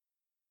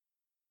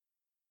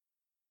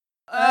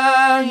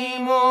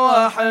أهيم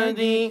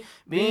وحدي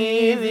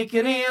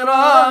بذكر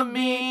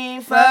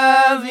ربي،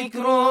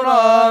 فذكر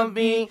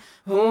ربي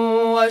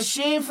هو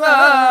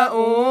الشفاء.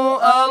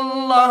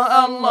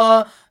 الله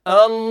الله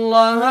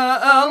الله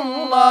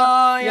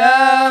الله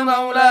يا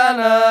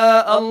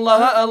مولانا،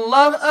 الله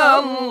الله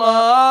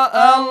الله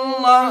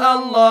الله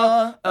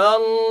الله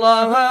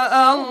الله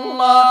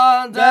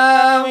الله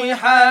داوي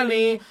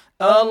حالي،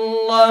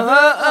 الله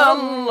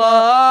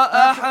الله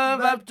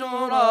أحببت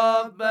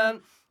ربا